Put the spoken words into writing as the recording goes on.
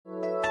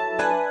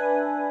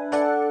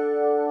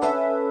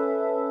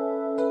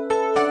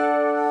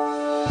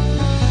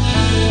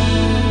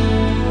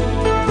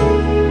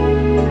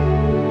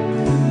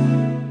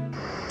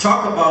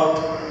talk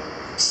about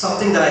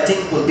something that I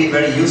think will be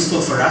very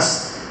useful for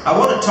us. I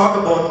want to talk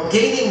about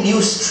gaining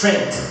new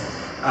strength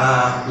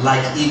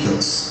like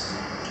eagles.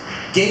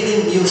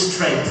 Gaining new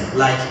strength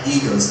like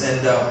eagles.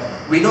 And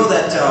we know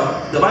that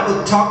the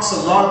Bible talks a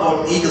lot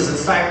about eagles. In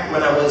fact,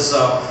 when I was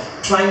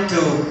trying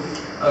to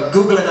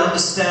Google and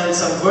understand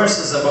some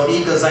verses about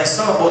eagles, I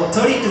saw about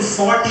 30 to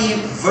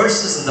 40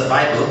 verses in the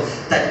Bible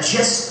that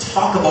just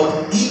talk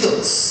about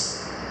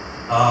eagles.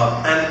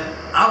 And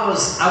I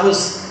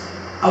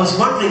was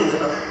wondering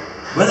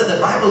whether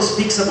the Bible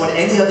speaks about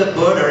any other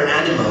bird or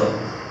animal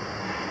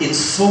in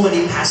so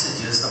many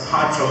passages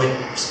apart from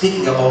it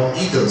speaking about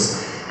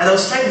eagles. And I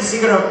was trying to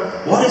figure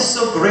out what is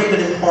so great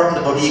and important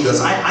about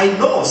eagles. I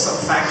know some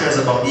factors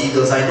about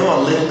eagles. I know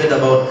a little bit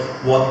about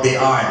what they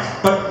are.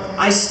 But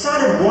I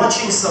started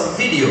watching some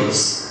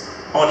videos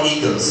on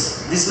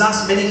eagles. These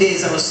last many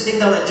days I was sitting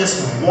down and just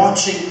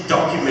watching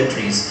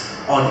documentaries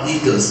on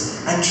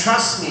eagles. And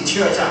trust me,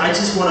 church, I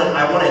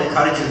want to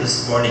encourage you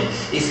this morning.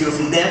 If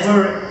you've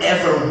never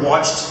ever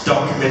watched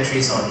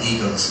documentaries on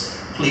eagles,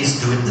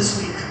 please do it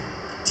this week.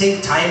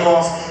 Take time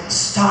off,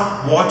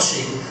 start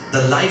watching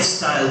the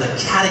lifestyle, the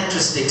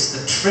characteristics,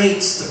 the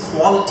traits, the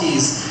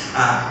qualities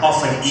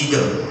of an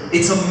eagle.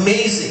 It's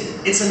amazing.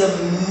 It's an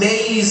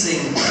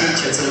amazing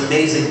creature. It's an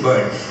amazing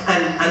bird.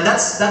 And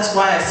that's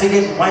why I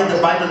figured why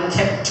the Bible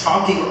kept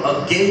talking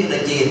again and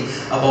again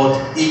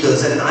about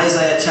eagles. And in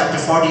Isaiah chapter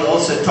 40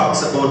 also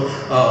talks about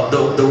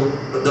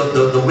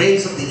the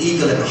ways of the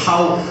eagle and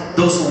how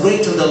those who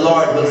wait on the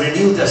Lord will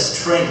renew their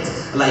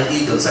strength like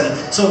eagles.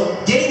 And so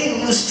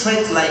gaining new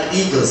strength like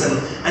eagles.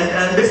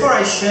 And before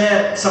I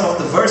share some of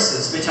the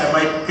verses, which I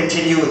might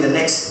continue in the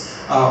next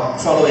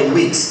following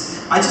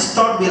weeks, I just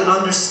thought we'll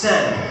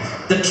understand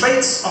the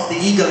traits of the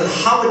eagle and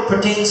how it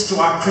pertains to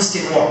our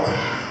Christian walk.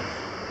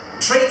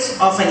 Traits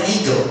of an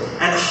eagle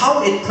and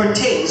how it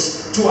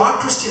pertains to our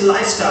Christian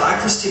lifestyle, our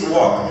Christian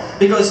walk.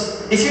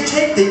 Because if you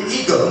take the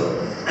eagle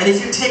and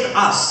if you take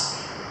us,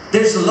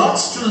 there's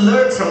lots to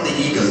learn from the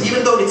eagle.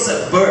 Even though it's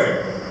a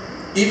bird,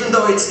 even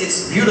though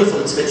it's beautiful,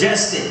 it's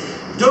majestic,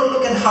 don't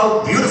look at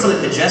how beautiful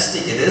and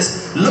majestic it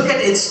is. Look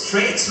at its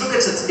traits, look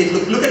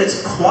at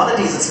its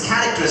qualities, its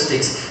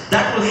characteristics.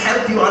 That will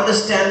help you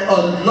understand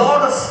a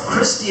lot of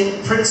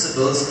Christian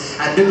principles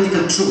and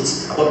biblical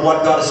truths about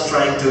what God is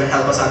trying to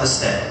help us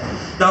understand.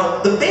 Now,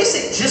 the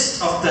basic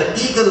gist of the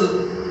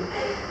eagle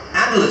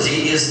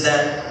analogy is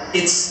that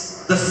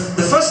it's the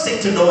first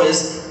thing to know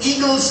is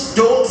eagles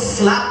don't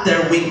flap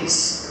their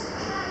wings.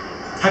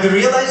 Have you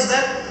realized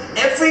that?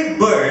 Every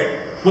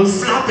bird will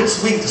flap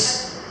its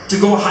wings to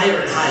go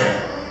higher and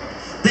higher.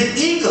 The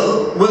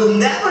eagle will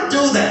never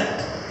do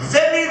that.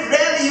 Very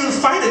rarely you'll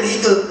find an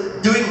eagle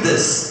doing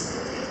this.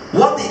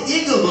 What the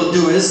eagle will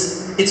do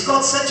is, it's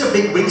got such a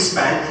big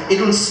wingspan,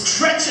 it will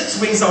stretch its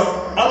wings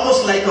out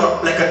almost like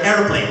an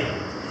airplane.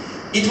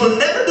 It will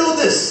never do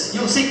this.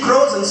 You'll see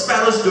crows and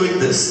sparrows doing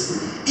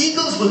this.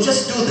 Eagles will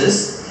just do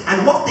this,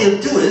 and what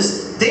they'll do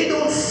is, they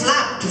don't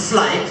flap to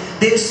fly,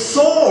 they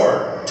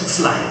soar to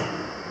fly.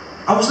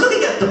 I was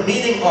looking at the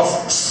meaning of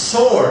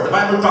soar. The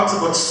Bible talks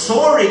about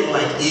soaring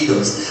like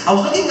eagles. I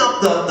was looking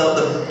up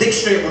the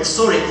dictionary about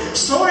soaring.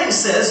 Soaring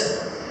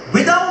says,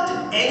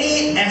 without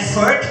any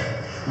effort,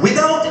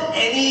 without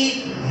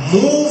any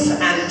move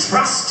and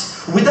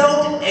thrust,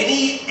 without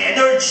any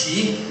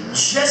energy,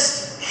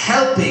 just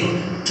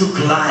helping to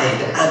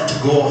glide and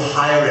to go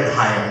higher and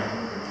higher.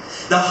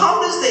 Now,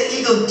 how does the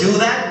eagle do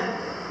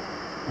that?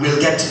 We'll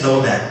get to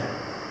know that.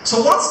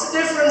 So what's the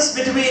difference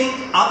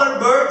between other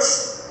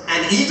birds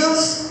and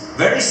eagles?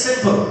 Very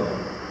simple.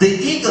 The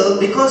eagle,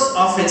 because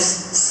of its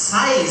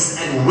size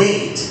and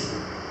weight,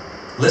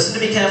 listen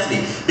to me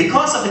carefully,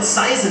 because of its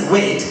size and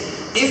weight,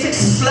 if it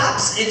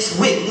flaps its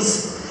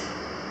wings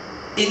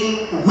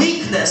in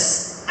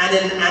weakness and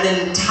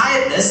in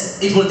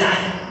tiredness, it will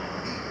die.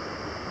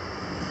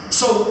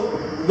 So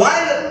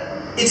while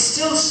it's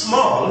still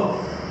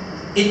small,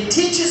 it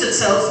teaches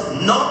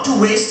itself not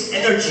to waste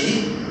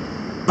energy,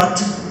 but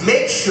to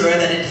make sure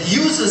that it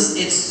uses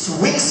its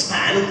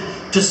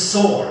wingspan to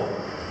soar.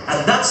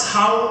 And that's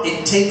how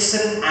it takes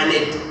in and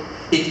it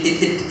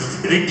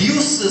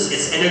reduces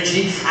its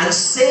energy and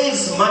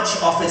saves much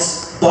of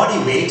its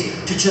body weight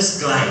to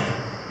just glide.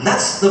 And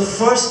that's the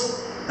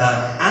first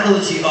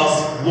analogy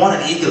of what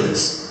an eagle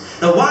is.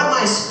 Now, why am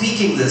I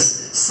speaking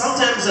this?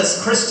 Sometimes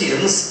as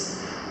Christians,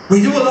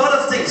 we do a lot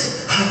of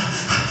things.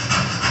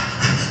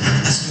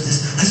 Let's do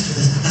this, let's do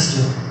this, let's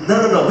do it.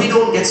 No, we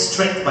don't get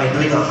strength by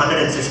doing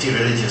 150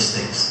 religious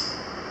things.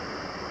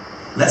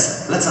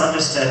 Let's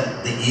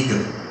understand the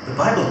eagle. The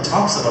Bible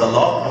talks about a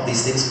lot of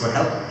these things to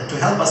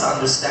help us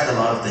understand a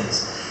lot of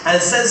things. And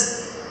it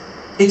says,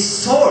 it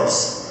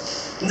soars.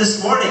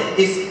 This morning,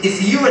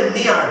 if you and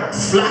me are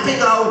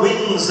flapping our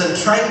wings and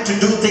trying to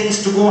do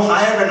things to go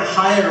higher and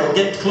higher or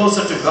get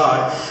closer to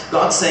God,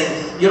 God's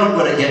saying, you're not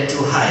going to get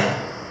too high.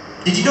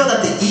 Did you know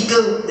that the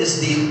eagle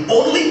is the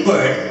only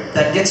bird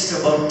that gets to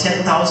about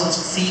 10,000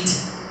 feet?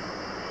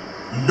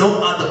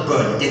 No other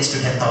bird gets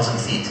to 10,000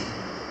 feet.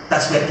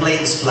 That's where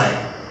planes fly.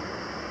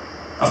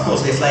 Of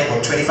course, they fly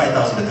about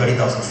 25,000 to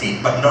 30,000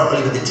 feet, but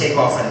normally when they take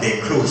off and they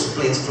cruise,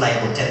 planes fly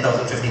about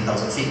 10,000,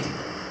 15,000 feet.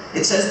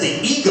 It says the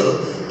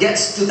eagle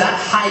gets to that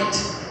height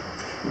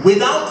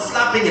without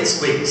flapping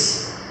its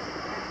wings.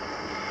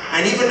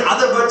 And even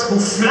other birds who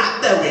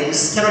flap their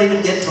wings cannot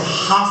even get to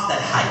half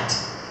that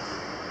height.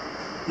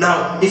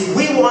 Now, if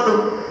we want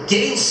to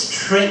gain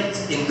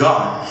strength in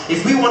God,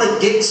 if we want to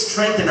gain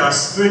strength in our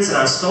spirits and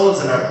our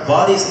souls and our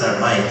bodies and our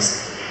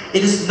minds,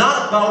 it is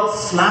not about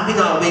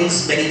flapping our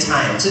wings many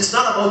times. It's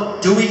not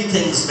about doing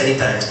things many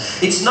times.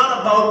 It's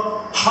not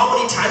about how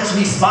many times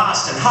we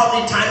fast and how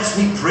many times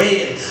we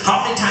pray and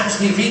how many times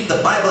we read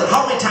the Bible and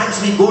how many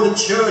times we go to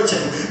church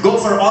and go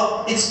for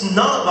all. It's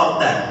not about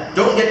that.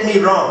 Don't get me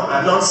wrong.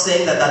 I'm not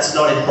saying that that's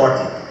not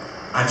important.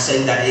 I'm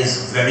saying that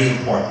is very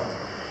important.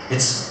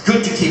 It's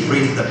good to keep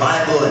reading the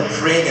Bible and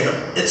praying,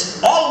 and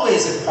it's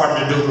always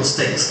important to do those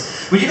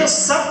things. But you know,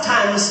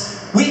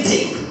 sometimes we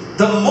think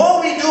the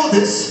more we do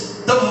this,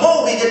 the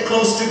more we get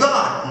close to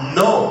God.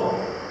 No,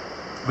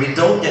 we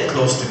don't get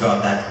close to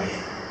God that way.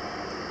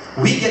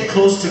 We get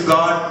close to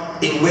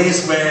God in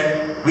ways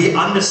where we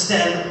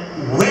understand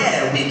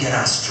where we get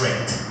our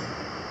strength.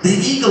 The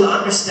eagle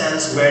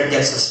understands where it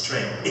gets its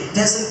strength. It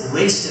doesn't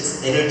waste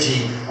its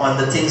energy on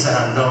the things that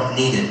are not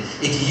needed.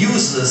 It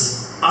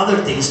uses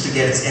other things to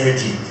get its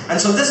energy. And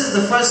so this is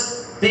the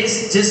first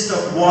basic gist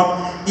of what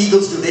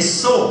eagles do. They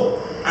soar.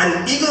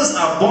 And eagles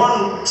are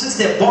born, since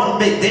they're born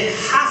big, they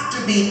have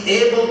to be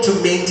able to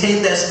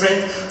maintain their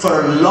strength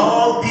for a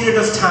long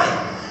period of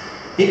time.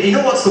 You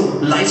know what's the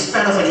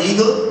lifespan of an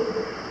eagle?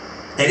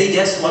 Any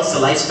guess what's the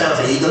lifespan of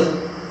an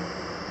eagle?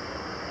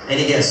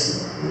 Any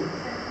guess?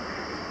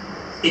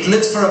 It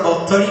lives for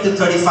about 30 to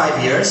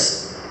 35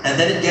 years, and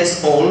then it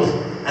gets old,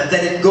 and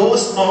then it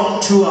goes on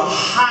to a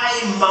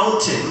high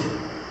mountain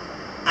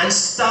and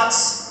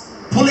starts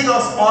pulling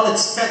off all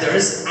its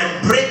feathers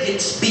and break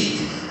its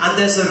beak. And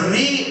there's a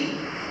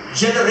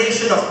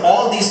regeneration of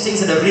all these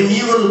things and a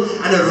renewal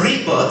and a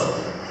rebirth.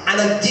 And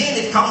again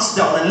it comes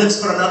down and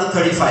lives for another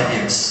 35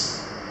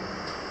 years.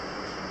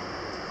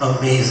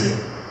 Amazing.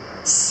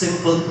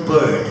 Simple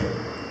bird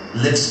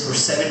lives for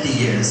 70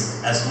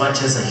 years as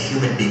much as a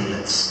human being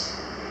lives.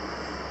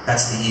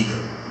 That's the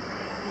eagle.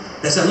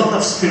 There's a lot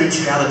of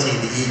spirituality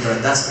in the eagle,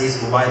 and that's the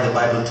reason why the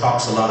Bible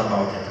talks a lot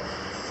about it.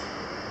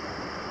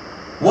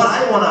 What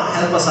I want to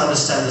help us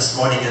understand this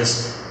morning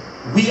is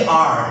we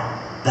are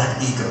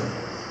that eagle.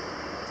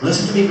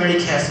 Listen to me very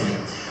carefully.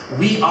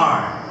 We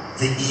are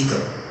the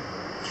eagle.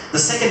 The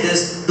second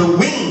is the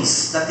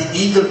wings that the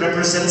eagle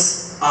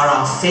represents are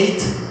our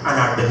faith and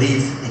our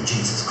belief in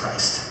Jesus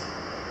Christ.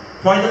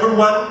 Point number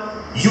one,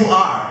 you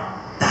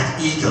are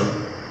that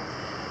eagle.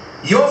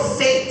 Your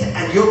faith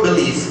and your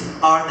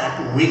belief are that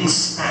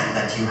wingspan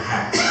that you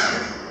have.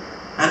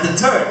 And the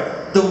third,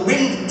 the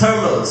wind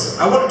thermals.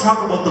 I want to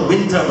talk about the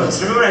wind thermals.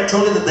 Remember I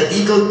told you that the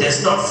eagle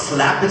does not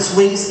flap its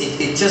wings,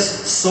 it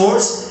just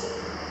soars.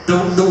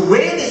 The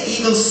way the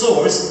eagle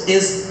soars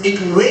is it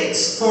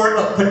waits for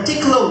a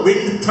particular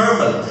wind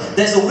thermal.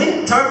 There's a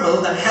wind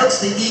thermal that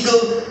helps the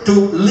eagle to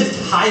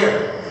lift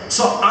higher.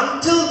 So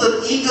until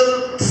the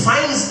eagle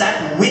finds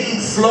that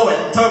wind flow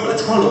and thermal,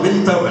 it's called a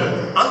wind thermal,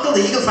 until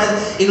the eagle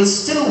finds it, it'll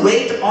still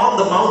wait on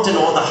the mountain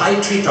or the high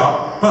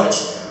treetop perch,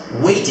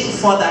 waiting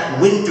for that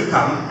wind to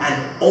come,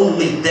 and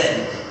only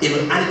then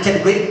and it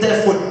can wait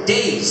there for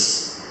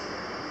days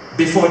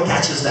before it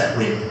catches that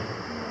wind.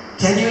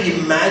 Can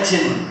you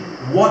imagine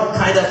what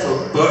kind of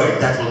a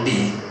bird that will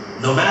be?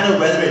 No matter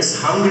whether it's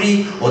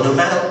hungry or no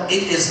matter,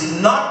 it is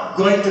not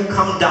going to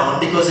come down,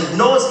 because it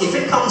knows if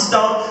it comes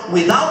down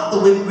without the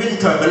wind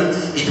thermal,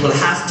 it will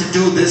have to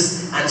do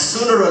this, and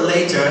sooner or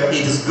later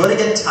it is going to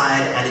get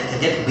tired and it can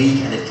get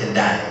weak and it can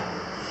die.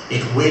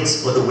 It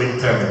waits for the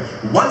wind thermal.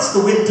 Once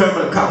the wind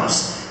thermal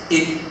comes,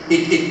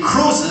 it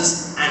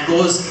cruises and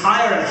goes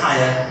higher and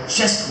higher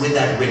just with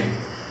that wind.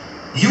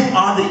 You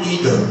are the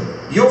eagle.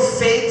 Your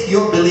faith,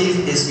 your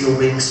belief is your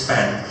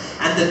wingspan.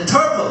 And the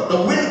thermal,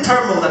 the wind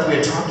thermal that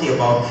we're talking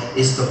about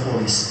is the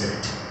Holy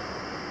Spirit.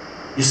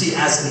 You see,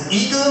 as an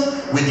eagle,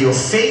 with your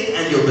faith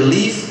and your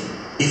belief,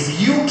 if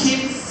you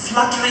keep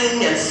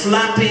fluttering and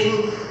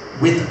flapping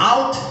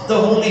without the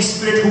Holy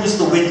Spirit, who is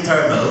the wind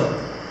thermal,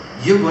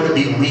 you're going to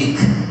be weak,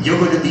 you're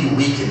going to be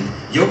weakened,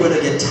 you're going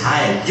to get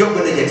tired, you're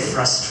going to get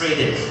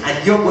frustrated,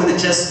 and you're going to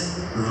just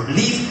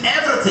leave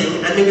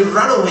everything and maybe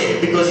run away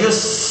because you're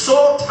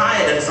so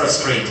tired and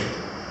frustrated.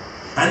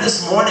 And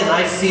this morning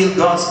I feel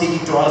God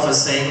speaking to all of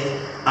us saying,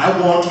 I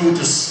want you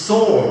to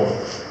soar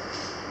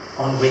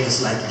on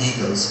wings like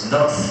eagles,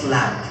 not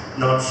flap,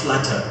 not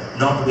flutter,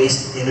 not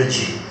waste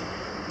energy,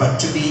 but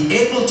to be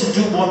able to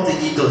do what the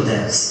eagle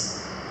does.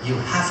 You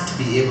have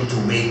to be able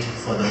to wait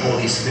for the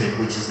Holy Spirit,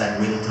 which is that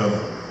wind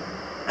thermal.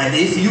 And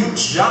if you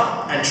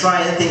jump and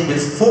try anything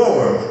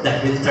before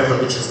that wind thermal,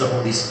 which is the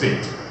Holy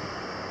Spirit,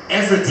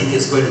 everything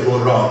is going to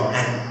go wrong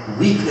and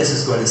weakness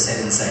is going to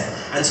set inside.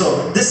 And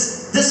so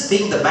this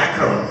being the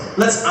background,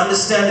 let's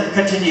understand and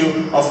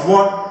continue of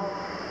what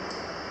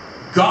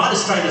God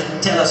is trying to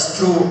tell us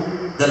through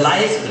the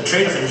life and the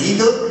trait of an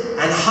eagle,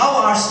 and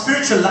how our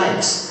spiritual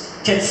lives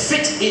can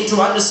fit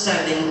into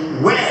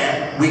understanding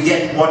where we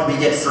get what we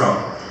get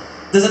from.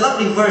 There's a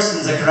lovely verse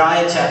in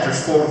Zechariah chapter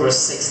 4 verse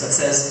 6 that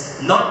says,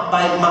 "Not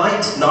by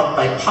might, not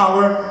by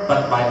power,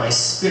 but by my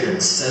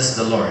spirit, says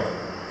the Lord."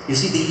 You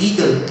see, the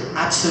eagle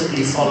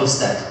absolutely follows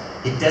that.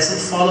 It doesn't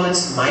follow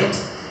its might,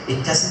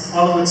 it doesn't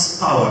follow its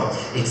power,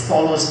 it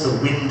follows the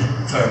wind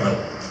thermal.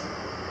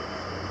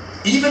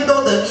 Even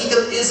though the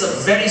eagle is a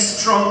very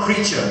strong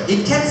creature,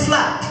 it can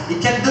flap,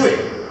 it can do it,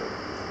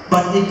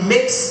 but it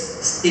makes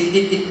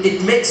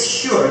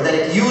sure that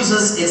it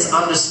uses its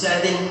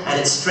understanding and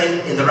its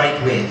strength in the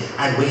right way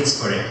and waits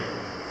for it.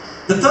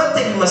 The third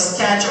thing we must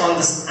catch on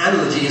this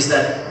analogy is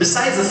that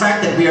besides the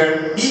fact that we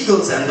are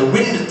eagles and the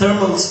wind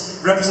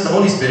thermals represent the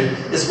Holy Spirit,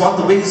 is what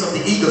the wings of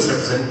the eagles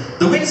represent.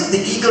 The wings of the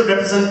eagle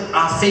represent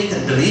our faith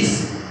and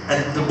belief.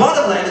 And the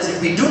bottom line is, if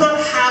we do not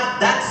have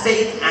that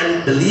faith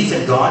and belief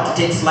in God to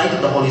take flight of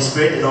the Holy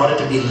Spirit in order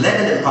to be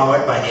led and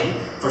empowered by Him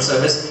for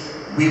service,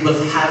 we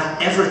will have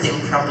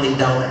everything crumbling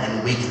down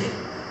and weakening.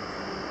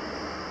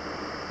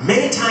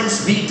 Many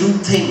times we do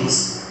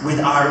things with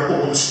our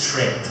own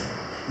strength.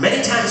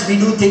 Many times we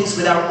do things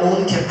with our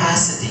own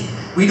capacity.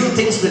 We do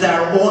things with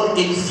our own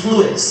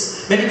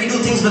influence. Maybe we do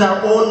things with our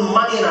own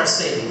money in our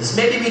savings.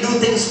 Maybe we do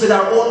things with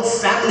our own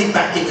family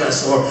backing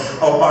us, or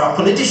our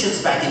politicians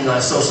backing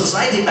us, or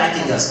society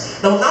backing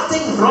us. Now,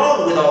 nothing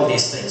wrong with all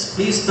these things.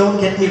 Please don't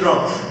get me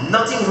wrong.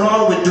 Nothing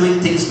wrong with doing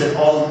things with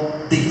all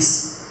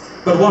these.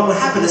 But what will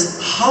happen is,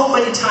 how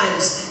many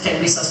times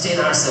can we sustain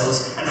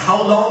ourselves, and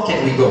how long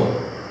can we go?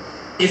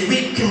 If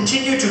we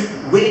continue to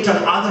wait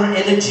on other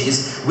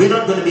energies, we're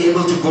not going to be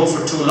able to go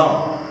for too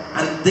long.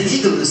 And the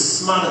eagle is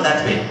smart in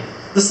that way.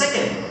 The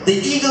second, the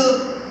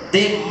eagle,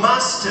 they're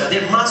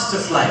master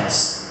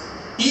flyers.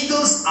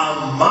 Eagles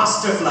are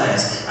master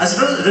flyers. As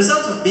a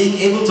result of being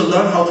able to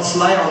learn how to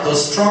fly on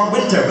those strong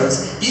wind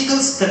turbines,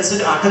 eagles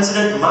are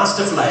considered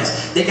master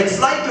flyers. They can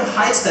fly to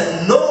heights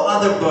that no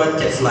other bird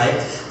can fly.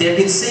 They've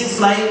been seen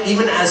flying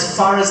even as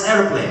far as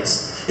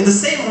airplanes. In the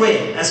same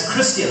way, as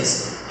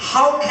Christians,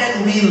 how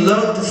can we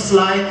learn to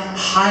fly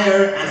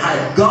higher and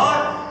higher?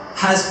 God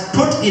has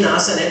put in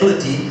us an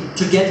ability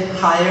to get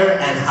higher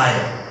and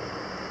higher.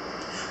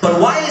 But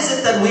why is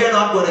it that we are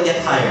not going to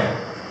get higher?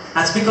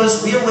 That's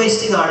because we are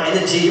wasting our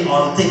energy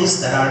on things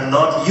that are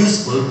not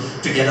useful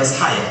to get us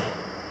higher.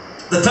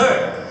 The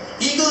third,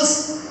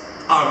 eagles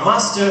are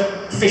master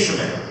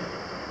fishermen.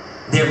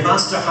 They're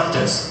master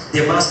hunters.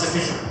 They're master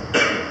fishermen.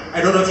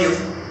 I don't know if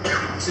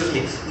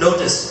you've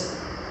noticed,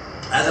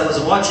 as I was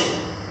watching,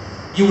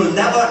 you will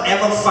never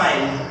ever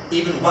find,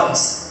 even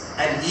once,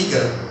 an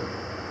eagle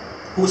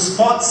who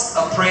spots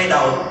a prey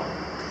down,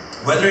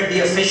 whether it be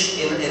a fish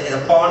in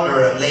a pond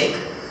or a lake,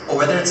 or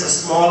whether it's a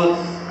small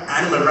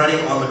animal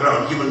running on the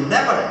ground. You will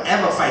never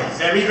ever find,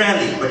 very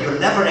rarely, but you will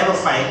never ever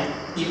find,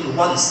 even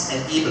once,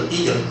 an eagle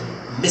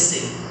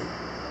missing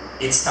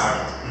its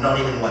target. Not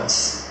even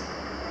once.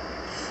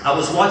 I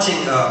was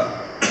watching a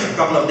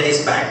couple of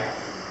days back,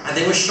 and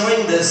they were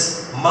showing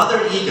this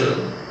mother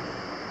eagle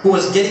who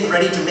was getting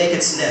ready to make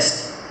its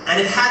nest, and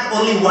it had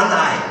only one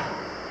eye,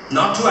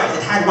 not two eyes.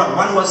 It had one.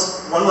 One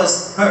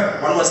was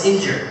hurt, one was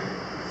injured,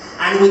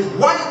 and with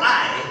one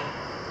eye,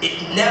 it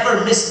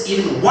never missed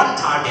even one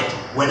target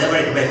whenever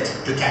it went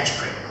to catch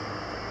prey.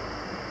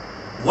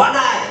 One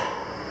eye,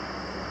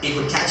 it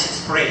would catch its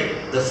prey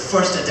the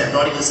first attempt,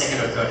 not even second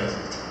or third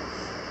attempt.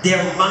 They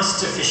are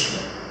master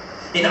fishermen.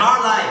 In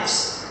our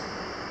lives,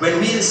 when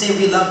we say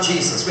we love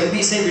Jesus, when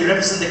we say we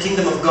represent the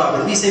kingdom of God,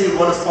 when we say we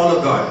want to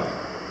follow God,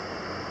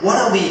 what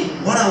are we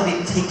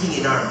thinking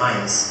in our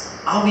minds?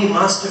 Are we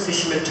master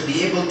fishermen to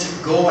be able to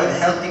go and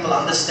help people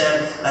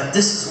understand that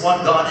this is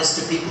what God is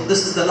to people?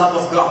 This is the love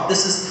of God.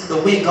 This is the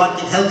way God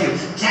can help you.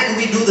 Can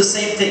we do the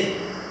same thing?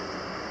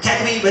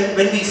 Can we,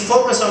 when we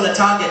focus on the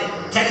target,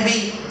 can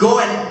we go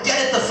and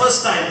get it the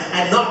first time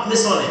and not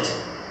miss on it?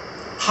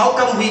 How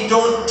come we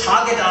don't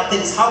target our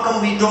things? How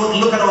come we don't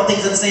look at our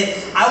things and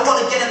say, I want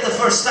to get it the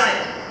first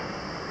time?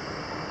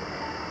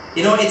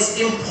 You know, it's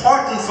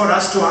important for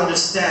us to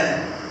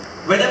understand,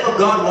 whenever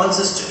God wants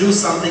us to do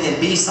something and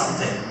be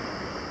something,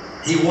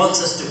 He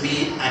wants us to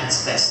be at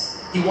His best.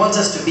 He wants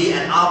us to be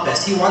at our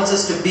best. He wants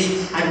us to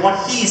be at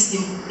what He is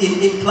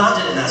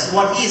implanted in us,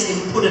 what He has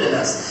inputted in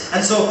us.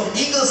 And so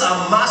eagles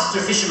are master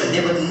fishermen.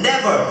 They would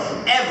never,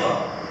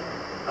 ever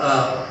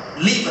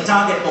leave a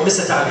target or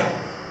miss a target.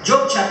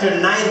 Job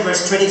chapter 9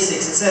 verse 26,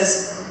 it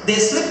says, they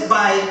slip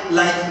by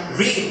like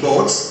reed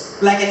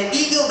boats, like an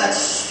eagle that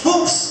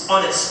swoops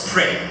on its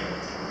prey.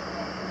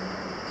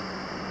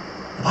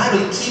 The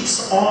Bible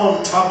keeps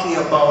on talking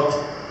about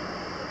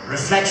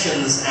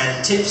reflections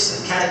and tips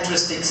and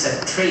characteristics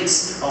and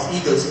traits of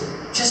eagles,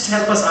 just to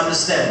help us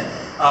understand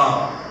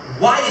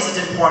why is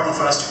it important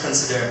for us to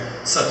consider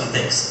certain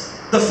things.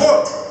 The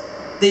fourth,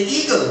 the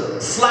eagle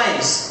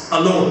flies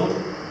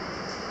alone.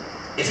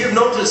 If you've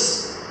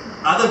noticed,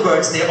 other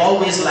birds, they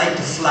always like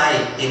to fly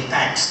in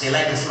packs. They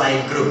like to fly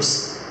in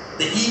groups.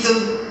 The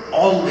eagle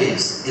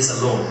always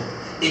is alone.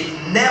 It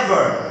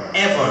never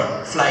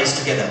ever flies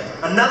together.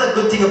 Another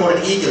good thing about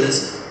an eagle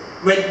is,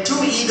 when two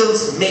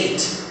eagles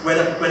mate, when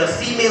a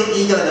female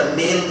eagle and a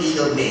male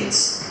eagle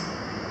mates,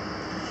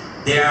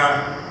 they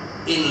are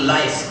in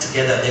life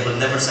together. They will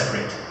never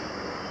separate.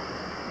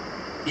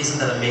 Isn't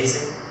that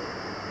amazing?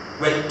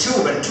 When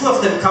two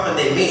of them come and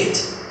they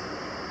mate,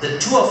 the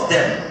two of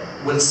them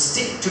will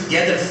stick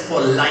together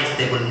for life.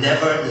 They will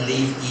never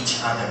leave each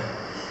other.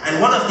 And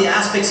one of the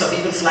aspects of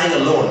even flying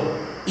alone,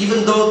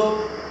 even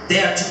though they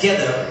are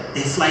together,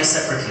 they fly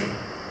separately.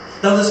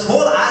 Now this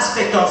whole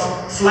aspect of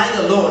flying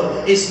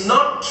alone is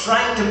not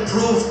trying to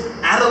prove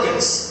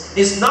arrogance,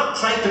 is not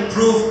trying to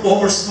prove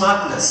over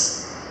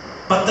smartness.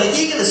 But the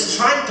eagle is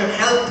trying to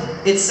help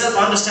itself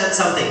understand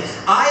something.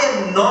 I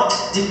am not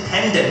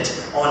dependent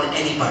on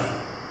anybody.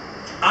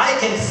 I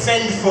can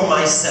fend for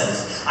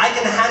myself. I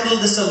can handle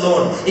this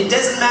alone. It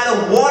doesn't matter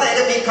what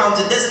enemy comes.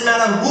 It doesn't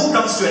matter who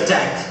comes to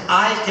attack.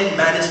 I can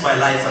manage my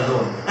life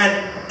alone.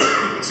 And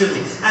excuse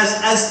me,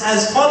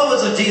 as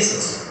followers of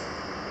Jesus,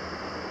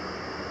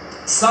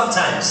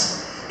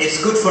 sometimes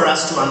it's good for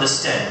us to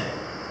understand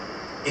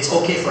it's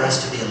okay for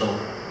us to be alone.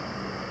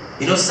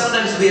 You know,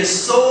 sometimes we are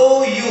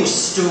so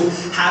used to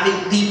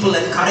having people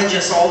encourage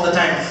us all the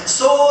time,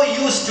 so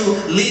used to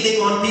leaning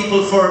on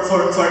people for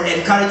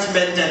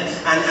encouragement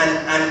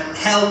and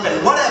help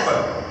and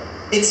whatever.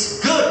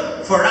 It's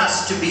good for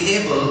us to be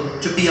able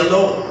to be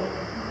alone.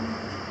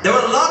 There were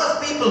a lot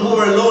of people who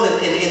were alone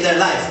in their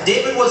life.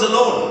 David was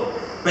alone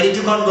when he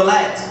took on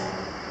Goliath.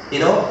 You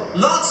know,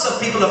 lots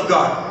of people of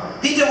God.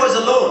 Peter was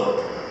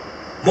alone.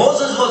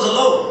 Moses was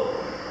alone.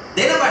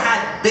 They never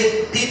had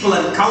big people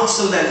and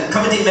council and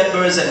committee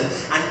members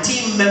and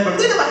team members.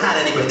 They never had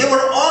anybody. They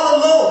were all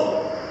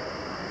alone.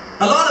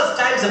 A lot of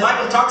times the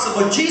Bible talks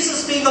about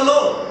Jesus being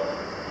alone.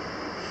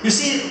 You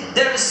see,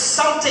 there is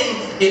something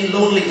in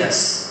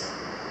loneliness.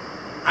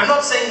 I'm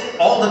not saying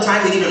all the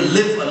time we need to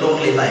live a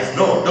lonely life.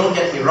 No, don't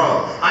get me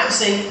wrong. I'm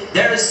saying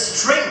there is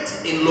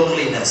strength in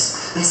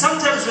loneliness. And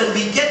sometimes when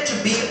we get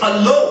to be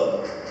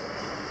alone,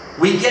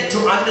 we get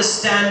to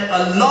understand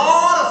a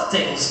lot of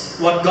things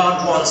what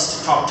God wants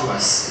to talk to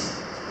us.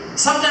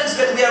 Sometimes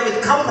when we are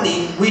with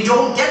company, we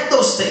don't get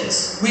those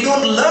things. We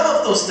don't learn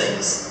of those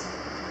things.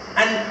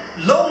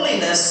 And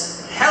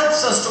loneliness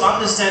helps us to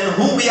understand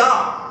who we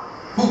are,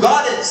 who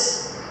God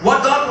is,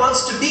 what God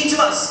wants to be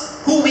to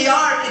us, who we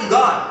are in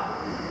God.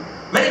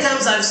 Many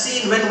times I've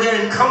seen when we're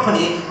in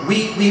company,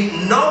 we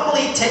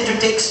normally tend to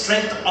take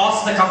strength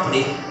off the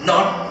company,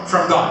 not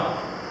from God.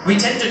 We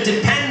tend to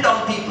depend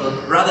on people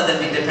rather than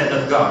we depend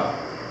on God.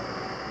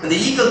 And the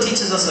eagle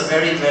teaches us a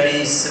very,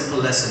 very simple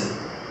lesson.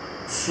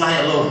 Fly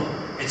alone.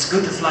 It's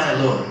good to fly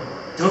alone.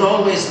 Don't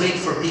always wait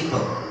for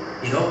people.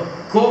 You know,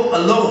 go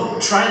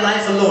alone. Try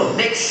life alone.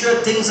 Make sure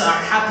things are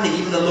happening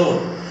even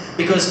alone.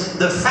 Because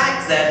the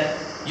fact that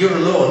you're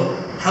alone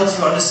helps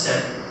you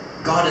understand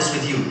God is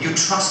with you. You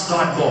trust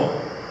God more.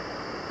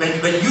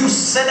 When you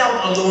set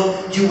out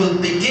alone, you will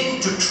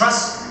begin to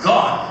trust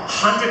God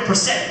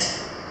 100%.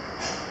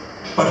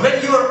 But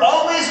when you are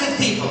always with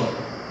people,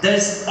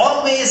 there's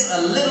always a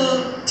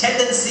little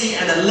tendency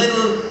and a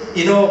little,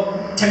 you know,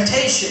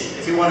 temptation,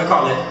 if you want to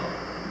call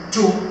it,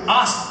 to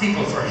ask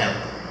people for help.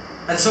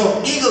 And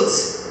so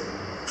eagles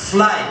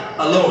fly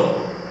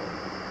alone.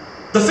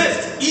 The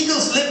fifth,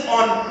 eagles live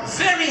on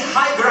very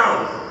high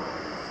ground.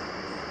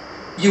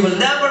 You will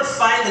never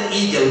find an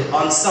eagle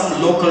on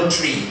some local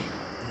tree.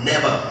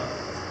 Never.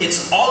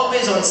 It's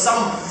always on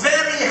some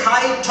very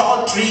high,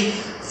 tall tree,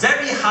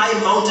 very high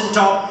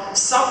mountaintop,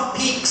 some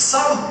peak,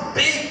 some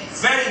big,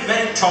 very,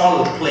 very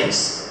tall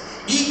place.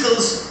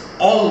 Eagles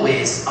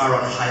always are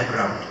on high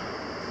ground.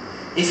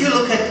 If you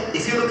look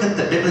at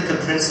the biblical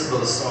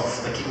principles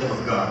of the kingdom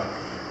of God,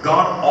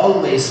 God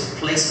always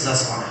places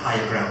us on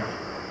high ground.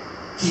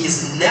 He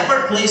is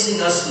never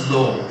placing us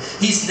low.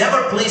 He's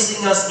never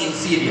placing us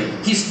inferior.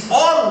 He's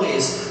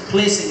always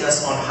placing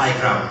us on high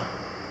ground.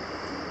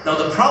 Now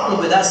the problem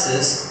with us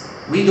is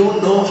we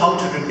don't know how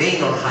to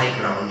remain on high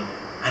ground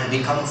and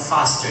become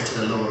faster to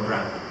the lower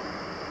ground.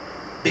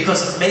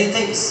 Because of many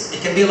things.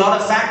 It can be a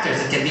lot of factors.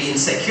 It can be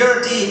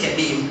insecurity, it can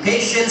be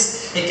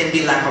impatience, it can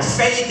be lack of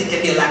faith, it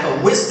can be a lack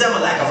of wisdom, a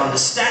lack of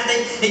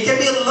understanding. It can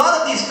be a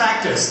lot of these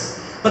factors.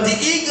 But the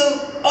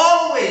eagle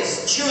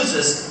always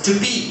chooses to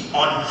be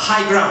on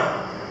high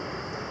ground.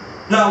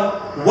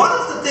 Now, one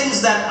of the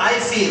things that I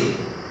feel,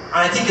 and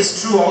I think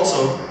is true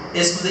also,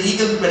 is the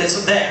eagle, when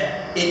it's there,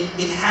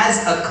 it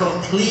has a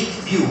complete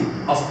view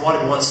of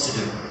what it wants to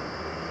do.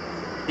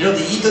 You know,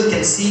 the eagle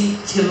can see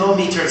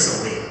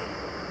kilometers away.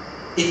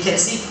 It can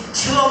see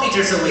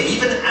kilometers away,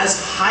 even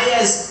as high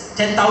as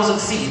 10,000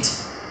 feet.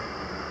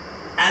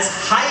 As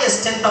high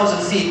as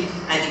 10,000 feet,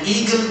 an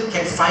eagle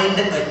can find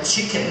a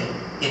chicken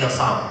in a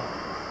farm.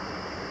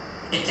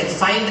 It can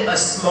find a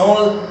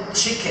small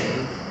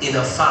chicken in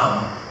a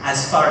farm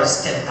as far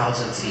as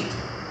 10,000 feet.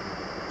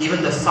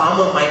 Even the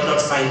farmer might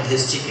not find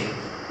his chicken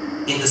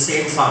in the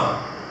same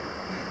farm.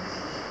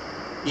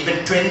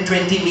 Even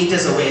 20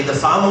 meters away, the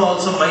farmer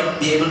also might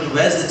be able to,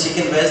 where's the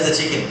chicken, where's the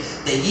chicken?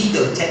 The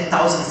eagle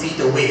 10,000 feet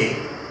away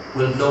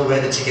will know where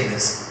the chicken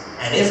is.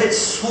 And if it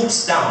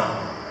swoops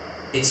down,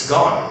 it's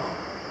gone.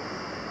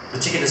 The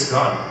chicken is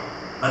gone.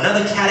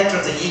 Another character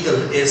of the eagle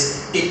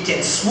is it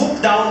can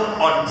swoop down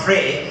on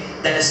prey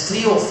that is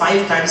 3 or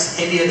 5 times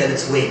heavier than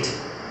its weight.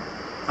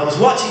 I was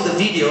watching the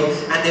video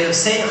and they were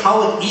saying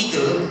how an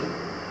eagle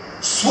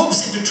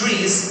swoops into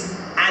trees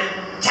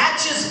and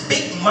catches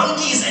big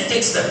monkeys and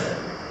takes them.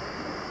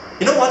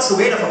 You know what's the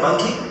weight of a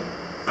monkey?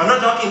 I'm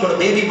not talking about a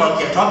baby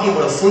monkey, I'm talking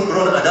about a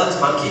full-grown adult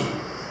monkey.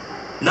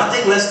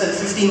 Nothing less than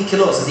 15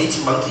 kilos is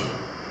each monkey.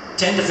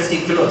 10 to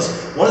 15 kilos.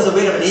 What is the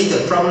weight of an eagle?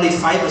 Probably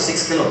 5 or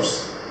 6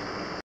 kilos.